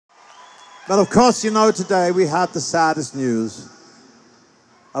But of course, you know, today we had the saddest news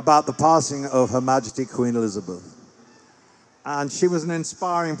about the passing of Her Majesty Queen Elizabeth. And she was an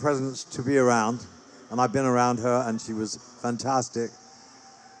inspiring presence to be around. And I've been around her, and she was fantastic.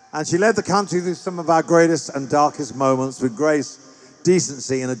 And she led the country through some of our greatest and darkest moments with grace,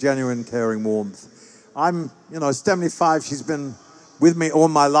 decency, and a genuine caring warmth. I'm, 75. She's been with me all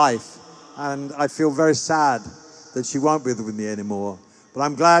my life. And I feel very sad that she won't be with me anymore. But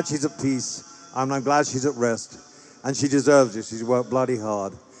I'm glad she's at peace, and I'm glad she's at rest. And she deserves it. She's worked bloody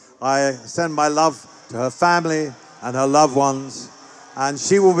hard. I send my love to her family and her loved ones. And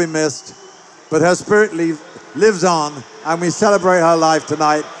she will be missed. But her spirit lives on, and we celebrate her life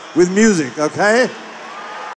tonight with music, okay?